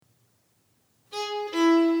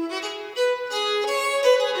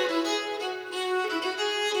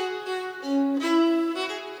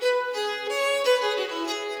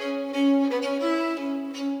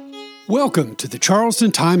Welcome to the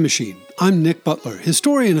Charleston Time Machine. I'm Nick Butler,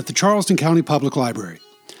 historian at the Charleston County Public Library.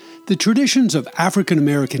 The traditions of African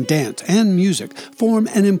American dance and music form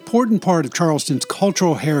an important part of Charleston's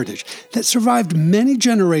cultural heritage that survived many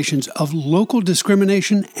generations of local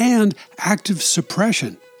discrimination and active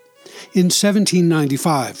suppression. In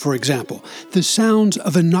 1795, for example, the sounds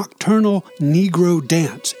of a nocturnal Negro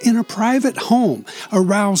dance in a private home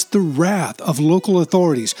aroused the wrath of local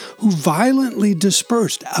authorities who violently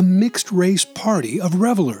dispersed a mixed-race party of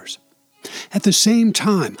revelers. At the same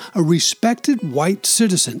time, a respected white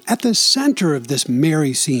citizen at the center of this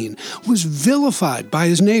merry scene was vilified by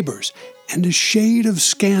his neighbors, and a shade of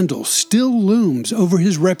scandal still looms over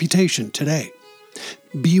his reputation today.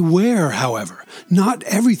 Beware, however, not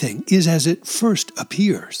everything is as it first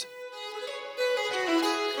appears.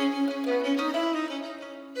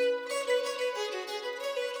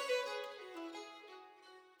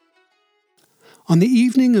 On the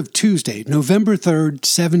evening of Tuesday, November 3rd,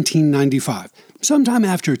 1795, sometime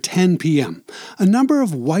after 10 p.m., a number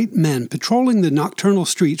of white men patrolling the nocturnal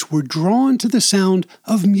streets were drawn to the sound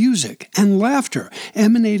of music and laughter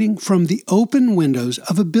emanating from the open windows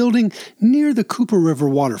of a building near the Cooper River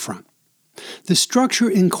waterfront. The structure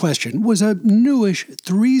in question was a newish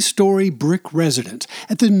three-story brick residence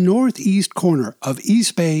at the northeast corner of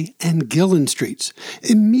East Bay and Gillen Streets,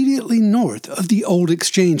 immediately north of the old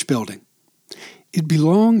Exchange Building. It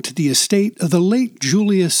belonged to the estate of the late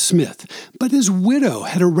Julius Smith, but his widow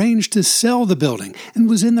had arranged to sell the building and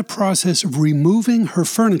was in the process of removing her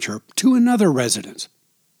furniture to another residence.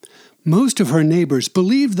 Most of her neighbors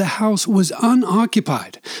believed the house was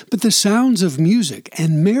unoccupied, but the sounds of music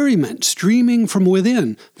and merriment streaming from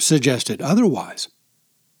within suggested otherwise.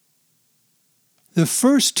 The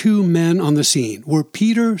first two men on the scene were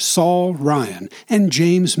Peter Saul Ryan and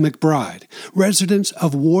James McBride, residents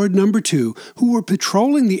of Ward No. 2 who were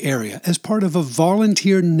patrolling the area as part of a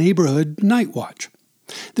volunteer neighborhood night watch.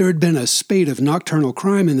 There had been a spate of nocturnal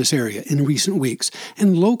crime in this area in recent weeks,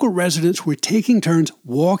 and local residents were taking turns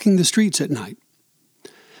walking the streets at night.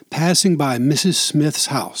 Passing by Mrs. Smith's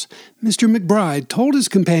house, Mr. McBride told his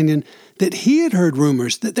companion that he had heard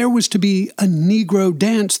rumors that there was to be a Negro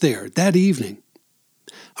dance there that evening.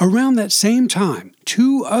 Around that same time,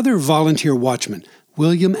 two other volunteer watchmen,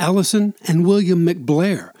 William Ellison and William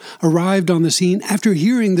McBlair, arrived on the scene after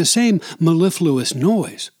hearing the same mellifluous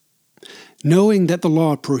noise. Knowing that the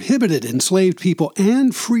law prohibited enslaved people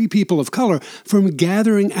and free people of color from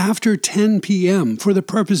gathering after 10 p.m. for the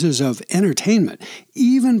purposes of entertainment,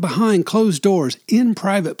 even behind closed doors in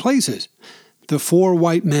private places, the four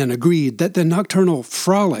white men agreed that the nocturnal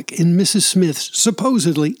frolic in Mrs. Smith's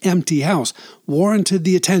supposedly empty house warranted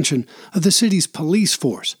the attention of the city's police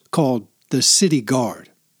force, called the City Guard.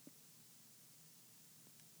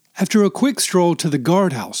 After a quick stroll to the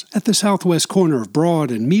guardhouse at the southwest corner of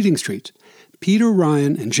Broad and Meeting Streets, Peter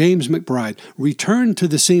Ryan and James McBride returned to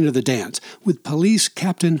the scene of the dance with Police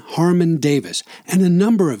Captain Harmon Davis and a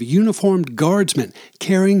number of uniformed guardsmen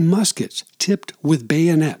carrying muskets tipped with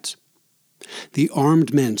bayonets. The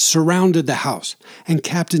armed men surrounded the house, and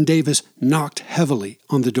Captain Davis knocked heavily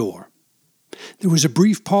on the door. There was a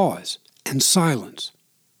brief pause and silence.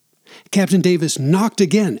 Captain Davis knocked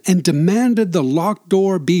again and demanded the locked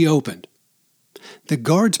door be opened. The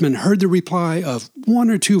guardsmen heard the reply of one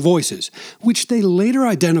or two voices, which they later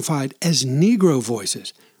identified as Negro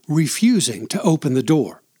voices, refusing to open the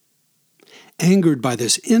door. Angered by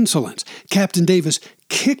this insolence, Captain Davis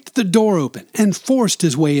kicked the door open and forced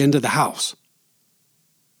his way into the house.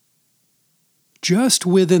 Just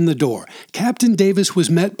within the door, Captain Davis was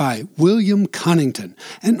met by William Cunnington,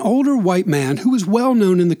 an older white man who was well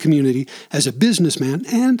known in the community as a businessman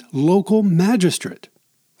and local magistrate.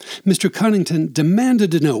 Mr. Cunnington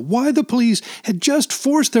demanded to know why the police had just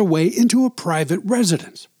forced their way into a private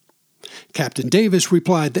residence. Captain Davis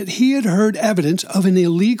replied that he had heard evidence of an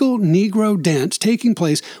illegal Negro dance taking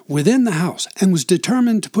place within the house and was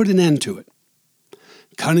determined to put an end to it.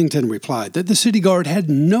 Cunnington replied that the city guard had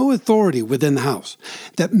no authority within the house,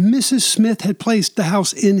 that Mrs. Smith had placed the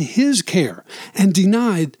house in his care, and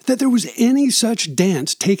denied that there was any such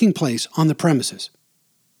dance taking place on the premises.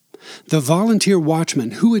 The volunteer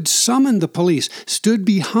watchman who had summoned the police stood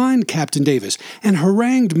behind Captain Davis and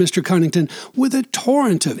harangued Mr. Cunnington with a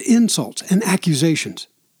torrent of insults and accusations.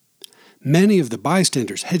 Many of the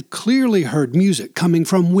bystanders had clearly heard music coming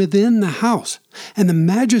from within the house, and the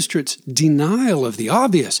magistrate's denial of the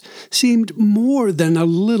obvious seemed more than a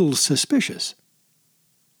little suspicious.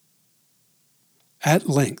 At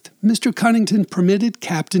length, Mr. Cunnington permitted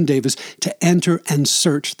Captain Davis to enter and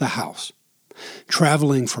search the house.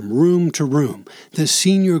 Traveling from room to room, the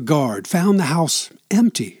senior guard found the house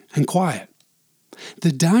empty and quiet.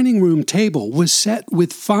 The dining room table was set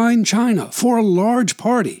with fine china for a large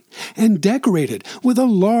party and decorated with a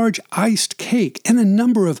large iced cake and a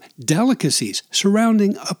number of delicacies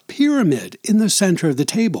surrounding a pyramid in the center of the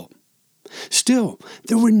table. Still,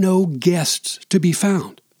 there were no guests to be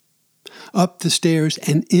found. Up the stairs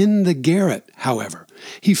and in the garret, however,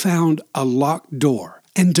 he found a locked door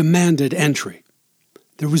and demanded entry.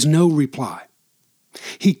 There was no reply.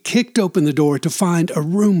 He kicked open the door to find a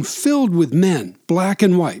room filled with men, black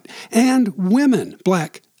and white, and women,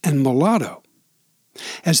 black and mulatto.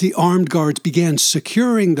 As the armed guards began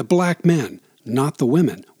securing the black men, not the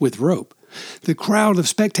women, with rope, the crowd of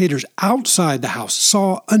spectators outside the house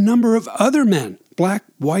saw a number of other men, black,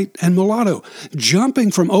 white, and mulatto,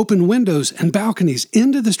 jumping from open windows and balconies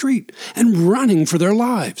into the street and running for their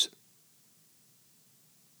lives.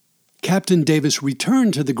 Captain Davis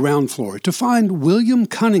returned to the ground floor to find William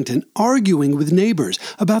Cunnington arguing with neighbors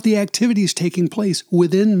about the activities taking place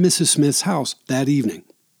within Mrs. Smith's house that evening.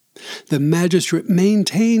 The magistrate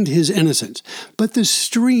maintained his innocence, but the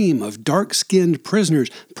stream of dark-skinned prisoners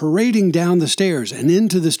parading down the stairs and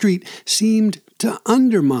into the street seemed to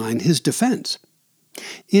undermine his defense.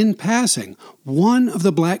 In passing, one of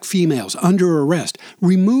the black females under arrest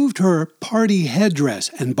removed her party headdress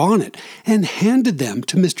and bonnet and handed them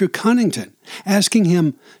to Mr. Cunnington, asking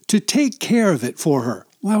him to take care of it for her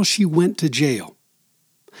while she went to jail.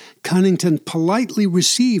 Cunnington politely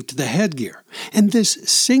received the headgear, and this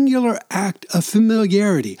singular act of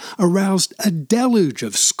familiarity aroused a deluge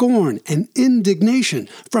of scorn and indignation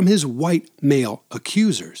from his white male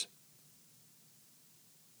accusers.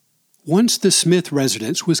 Once the Smith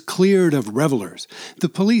residence was cleared of revelers, the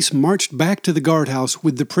police marched back to the guardhouse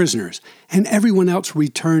with the prisoners, and everyone else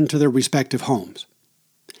returned to their respective homes.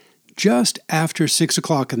 Just after 6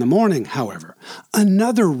 o'clock in the morning, however,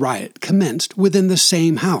 another riot commenced within the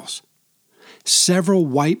same house. Several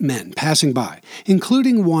white men passing by,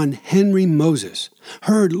 including one Henry Moses,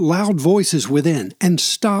 heard loud voices within and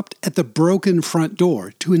stopped at the broken front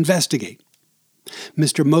door to investigate.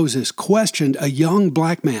 Mr. Moses questioned a young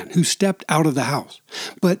black man who stepped out of the house,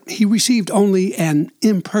 but he received only an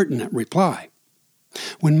impertinent reply.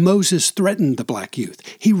 When Moses threatened the black youth,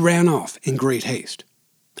 he ran off in great haste.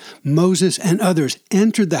 Moses and others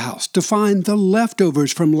entered the house to find the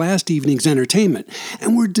leftovers from last evening's entertainment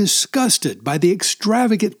and were disgusted by the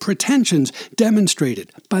extravagant pretensions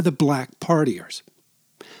demonstrated by the black partiers.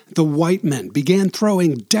 The white men began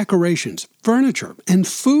throwing decorations, furniture, and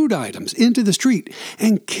food items into the street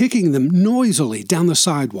and kicking them noisily down the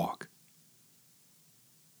sidewalk.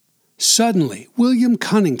 Suddenly, William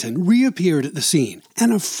Cunnington reappeared at the scene,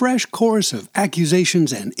 and a fresh chorus of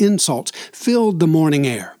accusations and insults filled the morning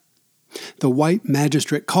air. The white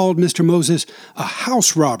magistrate called Mr. Moses a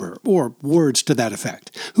house robber, or words to that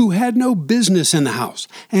effect, who had no business in the house,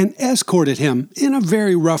 and escorted him in a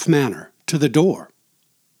very rough manner to the door.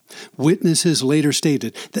 Witnesses later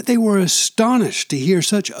stated that they were astonished to hear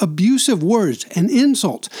such abusive words and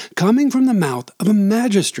insults coming from the mouth of a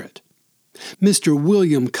magistrate. Mr.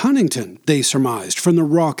 William Cunnington, they surmised from the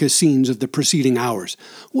raucous scenes of the preceding hours,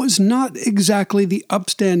 was not exactly the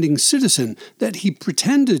upstanding citizen that he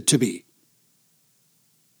pretended to be.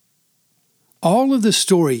 All of the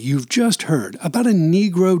story you've just heard about a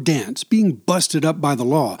Negro dance being busted up by the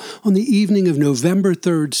law on the evening of November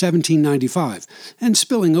 3rd, 1795, and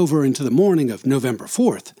spilling over into the morning of November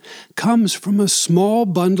 4th, comes from a small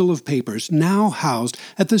bundle of papers now housed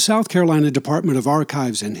at the South Carolina Department of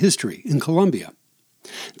Archives and History in Columbia.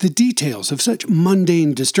 The details of such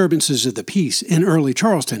mundane disturbances of the peace in early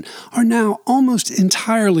Charleston are now almost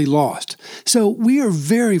entirely lost, so we are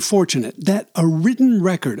very fortunate that a written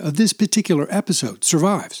record of this particular episode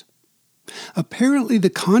survives. Apparently, the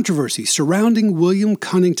controversy surrounding William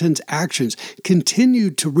Cunnington's actions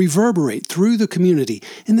continued to reverberate through the community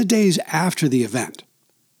in the days after the event.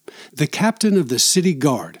 The captain of the city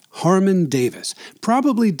guard, Harmon Davis,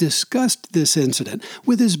 probably discussed this incident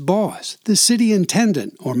with his boss, the city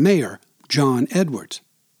intendant or mayor, John Edwards.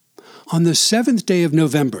 On the 7th day of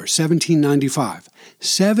November, 1795,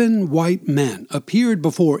 7 white men appeared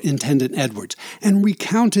before Intendant Edwards and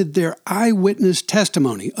recounted their eyewitness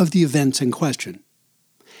testimony of the events in question.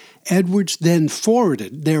 Edwards then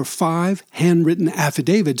forwarded their 5 handwritten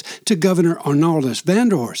affidavits to Governor Arnaldus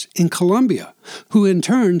Vanderhorst in Columbia, who in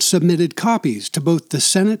turn submitted copies to both the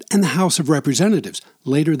Senate and the House of Representatives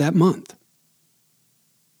later that month.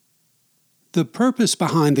 The purpose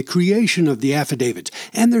behind the creation of the affidavits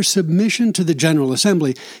and their submission to the General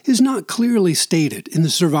Assembly is not clearly stated in the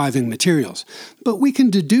surviving materials, but we can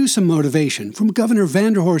deduce a motivation from Governor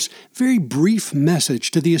Vanderhorst's very brief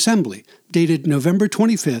message to the Assembly, dated November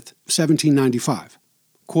 25, 1795.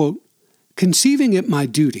 Quote, "Conceiving it my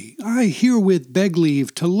duty, I herewith beg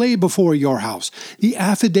leave to lay before your House the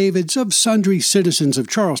affidavits of sundry citizens of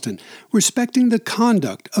Charleston respecting the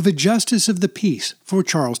conduct of a Justice of the Peace for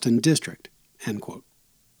Charleston District." End quote.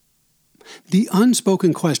 The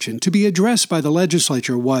unspoken question to be addressed by the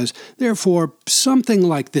legislature was, therefore, something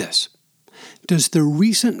like this. Does the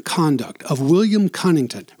recent conduct of William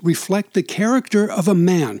Cunnington reflect the character of a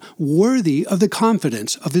man worthy of the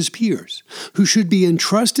confidence of his peers, who should be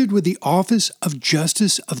entrusted with the office of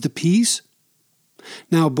Justice of the Peace?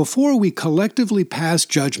 Now, before we collectively pass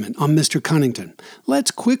judgment on Mr. Cunnington,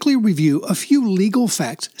 let's quickly review a few legal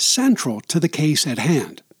facts central to the case at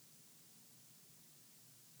hand.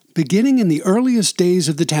 Beginning in the earliest days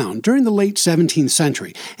of the town during the late 17th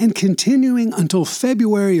century and continuing until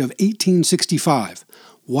February of 1865,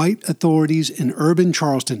 white authorities in urban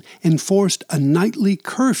Charleston enforced a nightly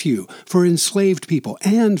curfew for enslaved people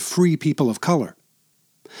and free people of color.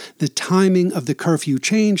 The timing of the curfew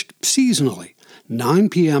changed seasonally, 9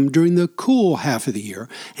 p.m. during the cool half of the year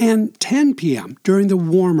and 10 p.m. during the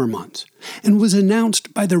warmer months, and was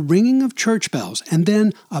announced by the ringing of church bells and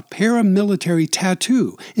then a paramilitary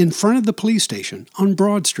tattoo in front of the police station on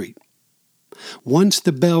Broad Street. Once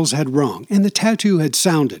the bells had rung and the tattoo had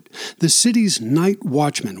sounded, the city's night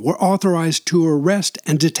watchmen were authorized to arrest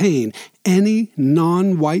and detain any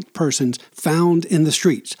non-white persons found in the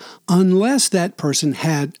streets, unless that person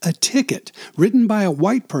had a ticket written by a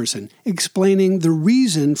white person explaining the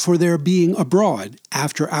reason for their being abroad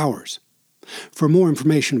after hours. For more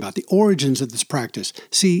information about the origins of this practice,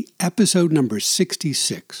 see episode number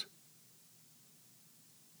 66.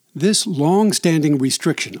 This long-standing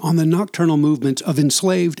restriction on the nocturnal movements of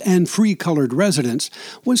enslaved and free-colored residents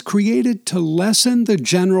was created to lessen the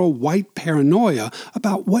general white paranoia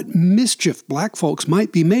about what mischief black folks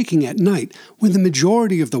might be making at night when the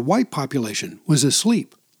majority of the white population was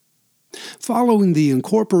asleep. Following the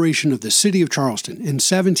incorporation of the city of Charleston in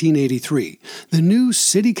 1783, the new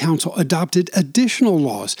city council adopted additional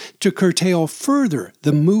laws to curtail further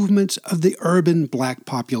the movements of the urban black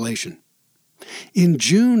population. In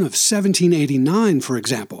June of 1789, for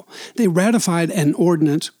example, they ratified an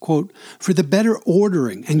ordinance, quote, "for the better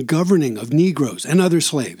ordering and governing of Negroes and other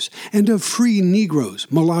slaves, and of free Negroes,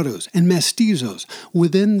 mulattoes, and mestizos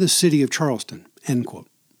within the city of Charleston," end quote.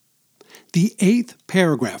 The 8th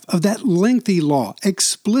paragraph of that lengthy law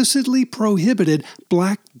explicitly prohibited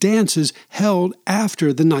black dances held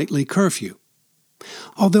after the nightly curfew.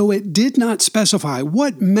 Although it did not specify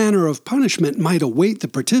what manner of punishment might await the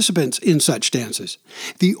participants in such dances,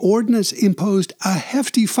 the ordinance imposed a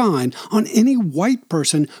hefty fine on any white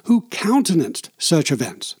person who countenanced such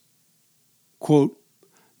events. Quote,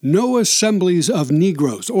 "No assemblies of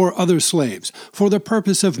Negroes or other slaves, for the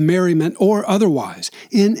purpose of merriment or otherwise,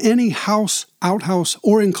 in any house, outhouse,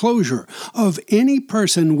 or enclosure of any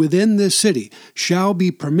person within this city, shall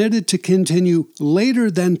be permitted to continue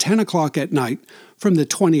later than 10 o'clock at night, from the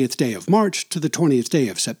 20th day of March to the 20th day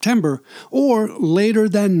of September, or later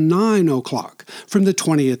than 9 o'clock, from the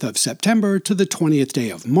 20th of September to the 20th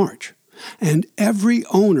day of March. And every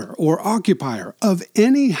owner or occupier of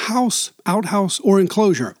any house, outhouse, or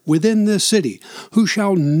enclosure within this city who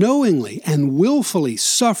shall knowingly and willfully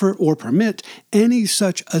suffer or permit any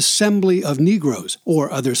such assembly of Negroes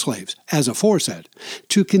or other slaves, as aforesaid,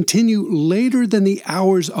 to continue later than the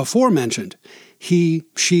hours aforementioned, he,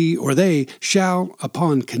 she, or they shall,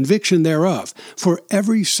 upon conviction thereof, for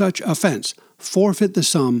every such offense, forfeit the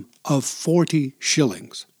sum of 40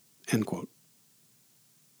 shillings. End quote.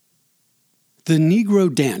 The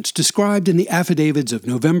Negro dance described in the affidavits of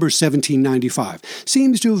November 1795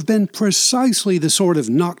 seems to have been precisely the sort of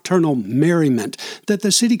nocturnal merriment that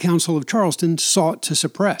the City Council of Charleston sought to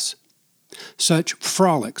suppress. Such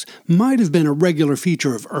frolics might have been a regular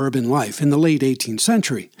feature of urban life in the late 18th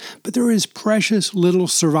century, but there is precious little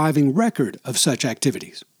surviving record of such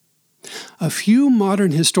activities. A few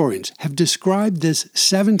modern historians have described this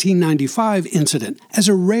 1795 incident as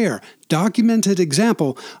a rare, documented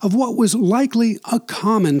example of what was likely a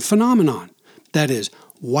common phenomenon, that is,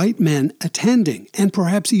 white men attending and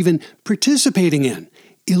perhaps even participating in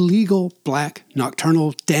illegal black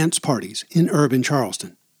nocturnal dance parties in urban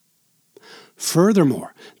Charleston.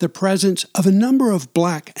 Furthermore, the presence of a number of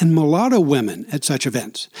black and mulatto women at such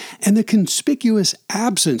events, and the conspicuous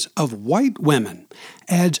absence of white women,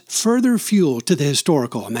 adds further fuel to the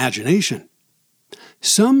historical imagination.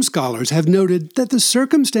 Some scholars have noted that the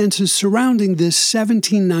circumstances surrounding this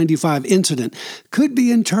 1795 incident could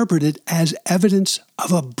be interpreted as evidence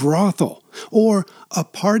of a brothel or a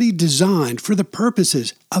party designed for the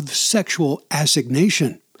purposes of sexual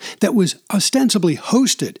assignation that was ostensibly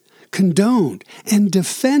hosted, condoned, and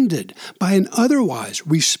defended by an otherwise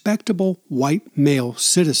respectable white male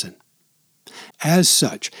citizen. As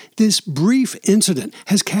such, this brief incident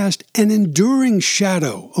has cast an enduring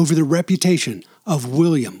shadow over the reputation of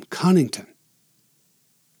William Cunnington.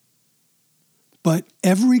 But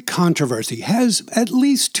every controversy has at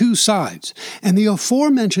least two sides, and the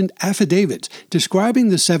aforementioned affidavits describing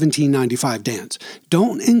the 1795 dance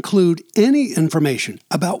don't include any information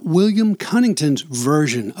about William Cunnington's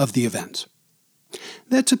version of the events.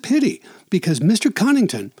 That's a pity, because Mr.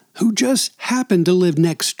 Cunnington, who just happened to live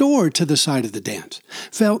next door to the site of the dance,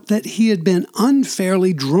 felt that he had been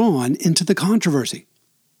unfairly drawn into the controversy.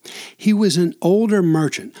 He was an older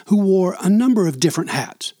merchant who wore a number of different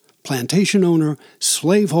hats: plantation owner,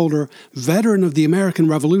 slaveholder, veteran of the American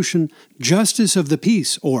Revolution, justice of the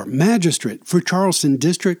peace or magistrate for Charleston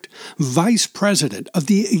District, vice president of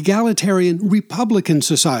the Egalitarian Republican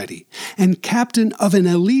Society, and captain of an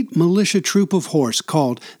elite militia troop of horse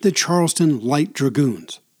called the Charleston Light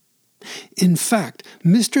Dragoons. In fact,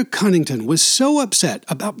 Mr. Cunnington was so upset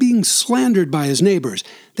about being slandered by his neighbors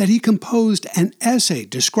that he composed an essay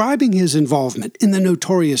describing his involvement in the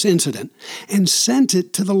notorious incident and sent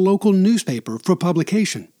it to the local newspaper for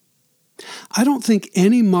publication. I don't think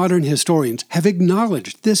any modern historians have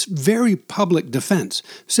acknowledged this very public defense,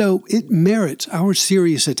 so it merits our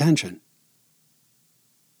serious attention.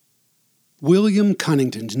 William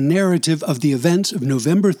Cunnington's narrative of the events of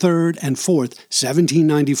November 3rd and 4th,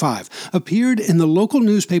 1795, appeared in the local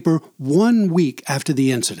newspaper 1 week after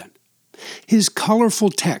the incident. His colorful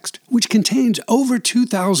text, which contains over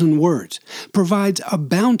 2,000 words, provides a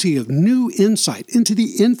bounty of new insight into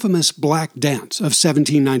the infamous Black Dance of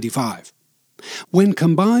 1795. When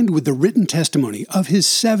combined with the written testimony of his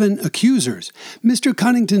 7 accusers, Mr.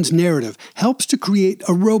 Cunnington's narrative helps to create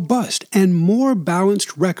a robust and more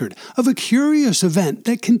balanced record of a curious event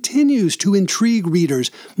that continues to intrigue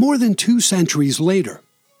readers more than 2 centuries later.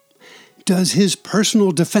 Does his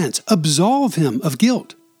personal defense absolve him of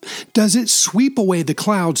guilt? Does it sweep away the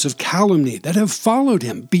clouds of calumny that have followed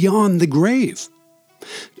him beyond the grave?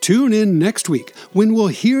 Tune in next week when we'll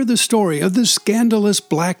hear the story of the scandalous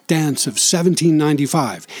Black Dance of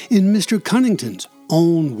 1795 in Mr. Cunnington's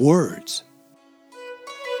own words.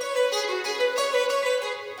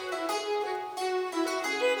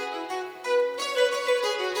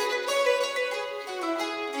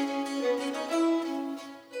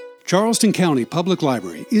 Charleston County Public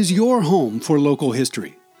Library is your home for local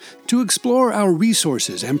history. To explore our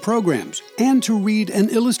resources and programs, and to read an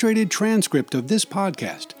illustrated transcript of this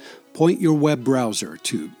podcast, point your web browser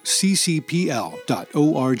to ccpl.org.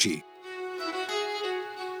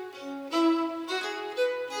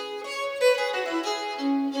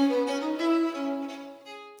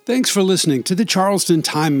 Thanks for listening to the Charleston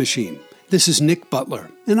Time Machine. This is Nick Butler,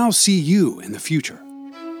 and I'll see you in the future.